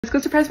Let's go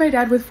surprise my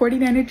dad with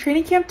 49er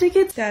training camp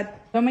tickets. Dad,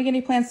 don't make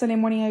any plans Sunday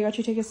morning. I got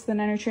you tickets to the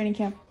Niner training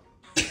camp.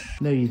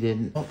 No, you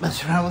didn't. Don't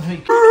mess around with me.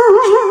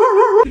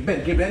 You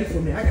better get ready for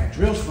me. I got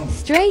drills from me.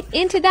 Straight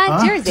into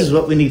that jersey. This is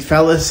what we need,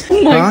 fellas.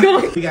 Oh my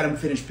God. We got to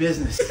finish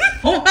business.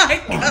 Oh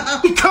my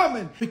God. We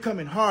coming. We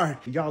coming hard.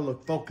 Y'all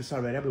look focused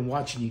already. I've been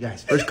watching you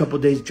guys. First couple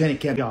of days of training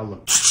camp, y'all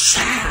look.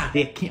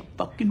 They can't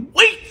fucking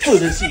wait for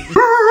this evening.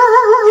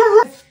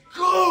 Let's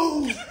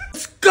go.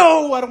 Let's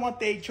go. I don't want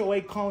the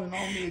HOA calling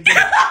on me again.